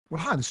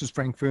Well, hi, this is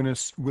Frank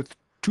Furness with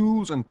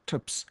tools and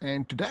tips,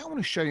 and today I want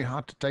to show you how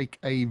to take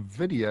a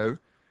video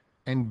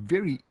and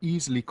very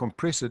easily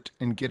compress it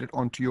and get it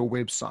onto your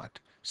website.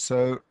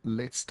 So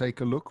let's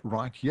take a look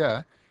right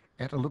here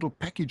at a little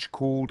package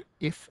called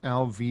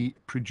FLV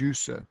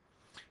Producer.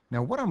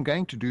 Now what I'm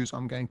going to do is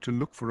I'm going to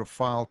look for a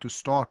file to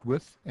start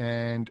with,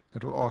 and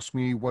it'll ask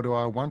me what do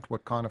I want,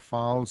 what kind of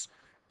files,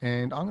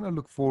 and I'm going to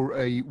look for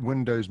a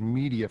Windows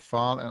Media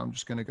file, and I'm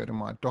just going to go to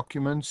my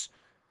documents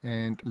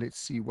and let's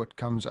see what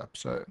comes up.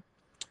 So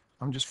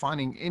I'm just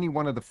finding any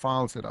one of the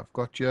files that I've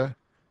got here.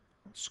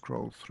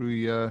 Scroll through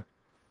here,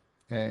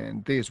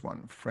 and there's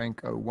one,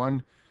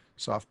 Frank01.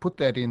 So I've put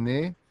that in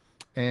there.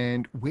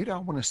 And where do I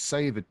want to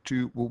save it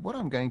to? Well, what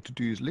I'm going to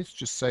do is let's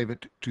just save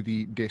it to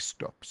the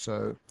desktop.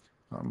 So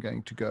I'm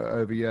going to go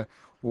over here,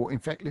 or in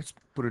fact, let's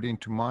put it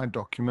into my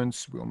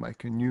documents. We'll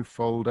make a new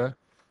folder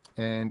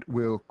and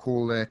we'll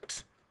call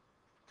that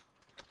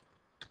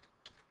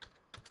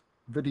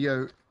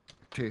video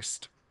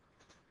test.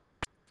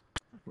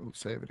 We'll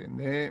save it in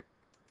there.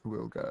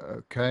 We'll go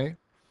OK.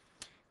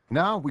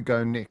 Now we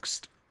go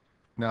next.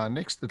 Now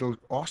next it'll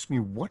ask me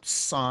what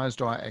size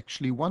do I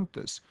actually want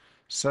this.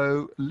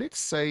 So let's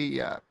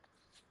say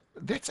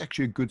that's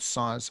actually a good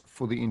size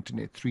for the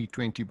internet,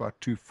 320 by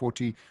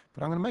 240,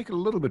 but I'm going to make it a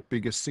little bit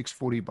bigger,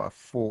 640 by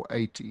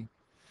 480.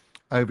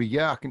 Over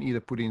here I can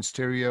either put in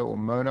stereo or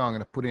mono. I'm going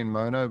to put in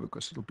mono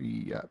because it'll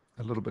be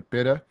a little bit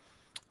better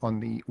on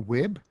the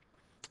web.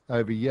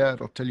 Over here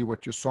it'll tell you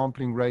what your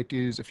sampling rate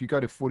is. If you go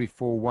to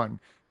 44:1,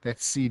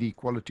 that's CD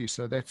quality,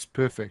 so that's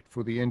perfect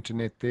for the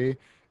internet there.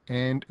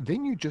 And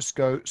then you just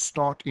go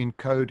start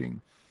encoding.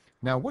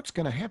 Now what's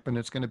going to happen,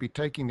 it's going to be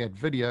taking that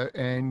video,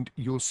 and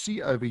you'll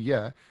see over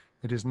here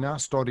it is now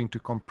starting to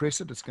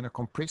compress it. It's going to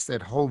compress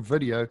that whole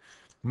video,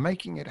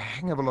 making it a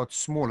hang of a lot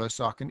smaller,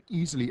 so I can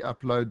easily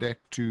upload that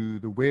to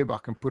the web. I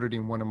can put it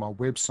in one of my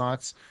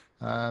websites.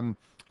 I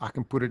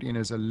can put it in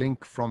as a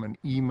link from an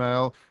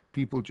email.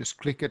 People just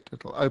click it,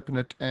 it'll open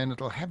it, and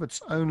it'll have its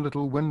own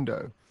little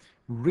window.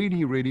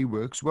 Really, really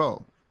works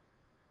well.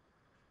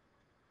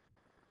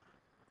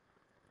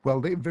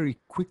 Well, there very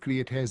quickly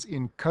it has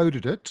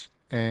encoded it,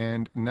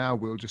 and now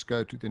we'll just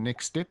go to the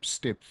next step,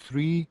 step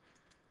 3.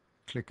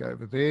 Click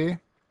over there,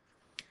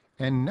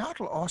 and now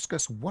it'll ask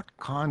us what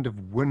kind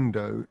of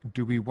window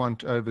do we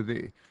want over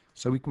there.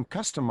 So we can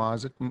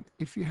customize it, and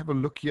if you have a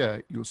look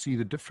here, you'll see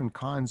the different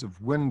kinds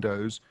of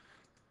windows.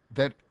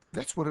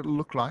 That's what it'll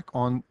look like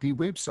on the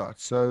website.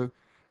 So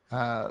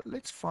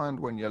let's find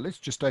one here. Let's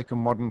just take a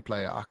modern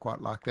player. I quite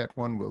like that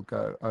one. We'll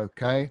go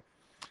OK.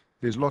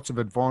 There's lots of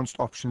advanced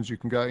options you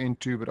can go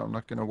into, but I'm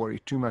not going to worry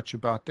too much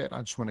about that.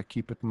 I just want to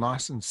keep it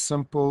nice and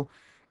simple,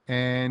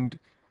 and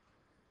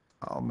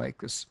I'll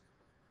make this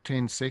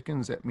 10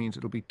 seconds. That means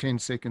it'll be 10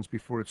 seconds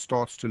before it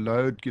starts to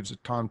load, gives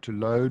it time to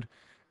load,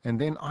 and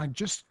then I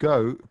just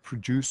go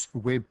produce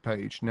web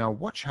page. Now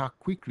watch how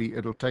quickly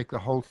it'll take the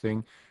whole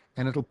thing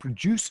and it'll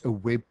produce a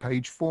web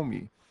page for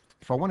me.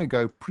 If I want to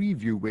go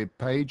preview web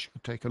page,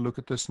 take a look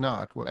at this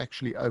now. It will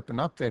actually open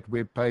up that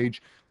web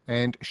page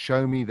and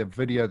show me the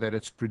video that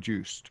it's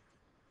produced.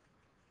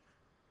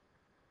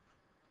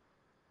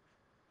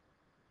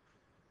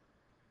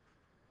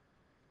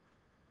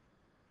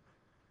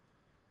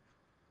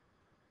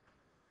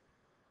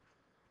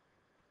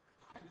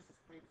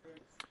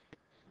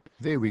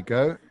 There we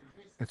go.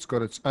 It's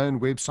got its own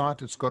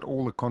website. It's got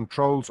all the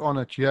controls on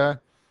it here.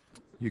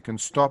 You can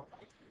stop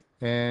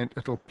and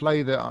it'll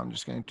play there. I'm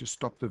just going to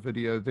stop the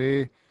video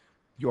there.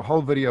 Your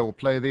whole video will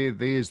play there.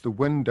 There's the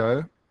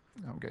window.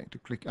 I'm going to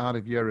click out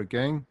of here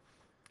again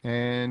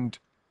and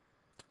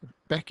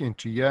back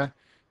into here.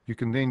 You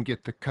can then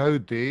get the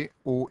code there,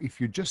 or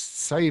if you just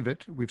save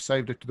it, we've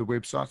saved it to the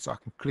website, so I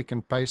can click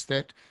and paste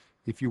that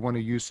if you want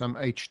to use some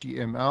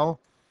HTML.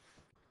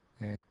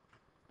 And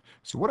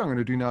so what I'm going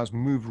to do now is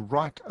move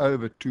right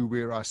over to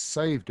where I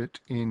saved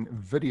it in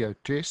video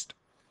test.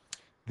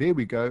 There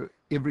we go.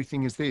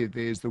 Everything is there.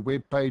 There's the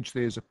web page,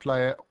 there's a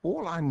player.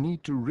 All I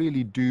need to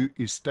really do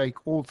is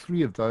take all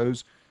three of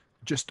those,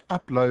 just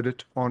upload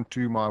it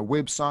onto my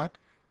website,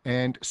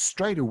 and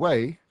straight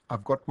away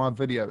I've got my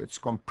video. It's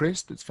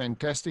compressed, it's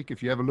fantastic.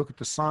 If you have a look at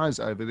the size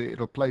over there,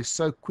 it'll play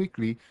so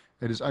quickly.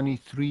 It is only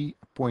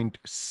 3.6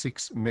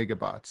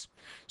 megabytes.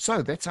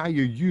 So that's how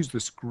you use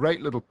this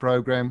great little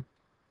program,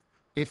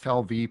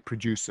 FLV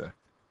Producer.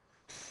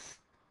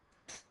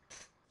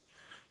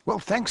 Well,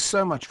 thanks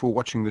so much for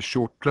watching this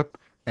short clip,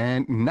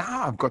 and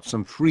now I've got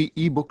some free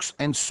ebooks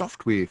and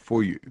software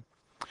for you.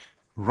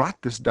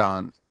 Write this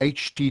down,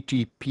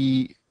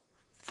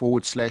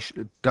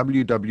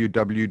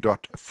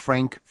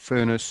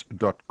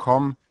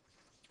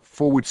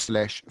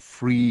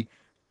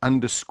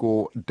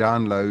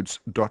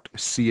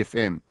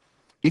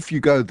 If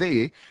you go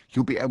there,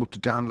 you'll be able to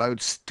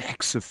download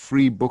stacks of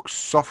free books,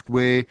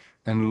 software,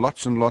 and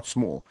lots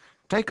more.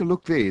 Take a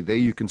look there. There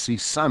you can see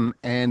some,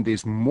 and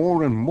there's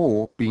more and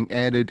more being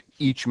added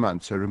each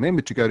month. So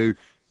remember to go to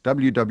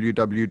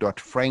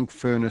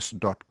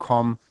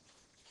www.frankfurness.com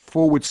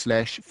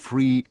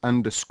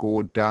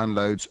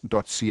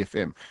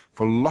frank-furnace.com/free_downloads.cfm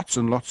for lots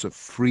and lots of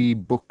free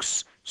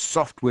books,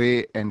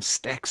 software, and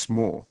stacks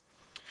more.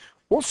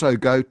 Also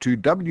go to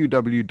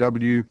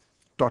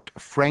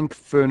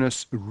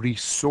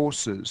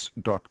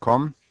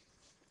www.frankfurnaceresources.com,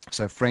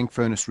 so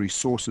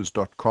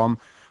frankfurnaceresources.com,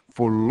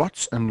 for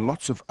lots and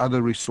lots of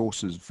other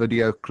resources,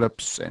 video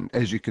clips, and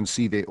as you can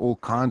see there, all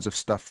kinds of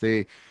stuff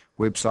there,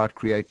 website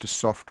creator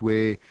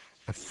software,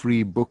 a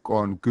free book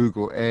on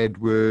Google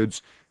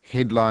AdWords,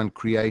 headline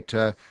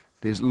creator.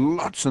 There's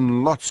lots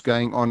and lots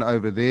going on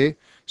over there.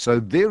 So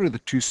there are the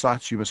two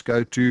sites you must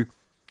go to,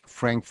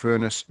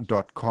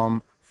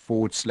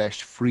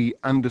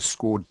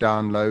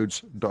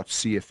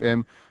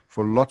 frankfurnace.com/free_downloads.cfm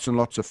for lots and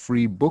lots of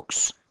free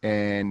books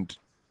and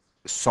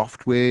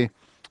software,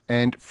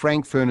 and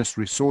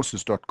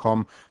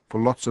frankfurnaceresources.com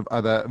for lots of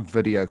other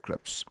video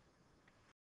clips.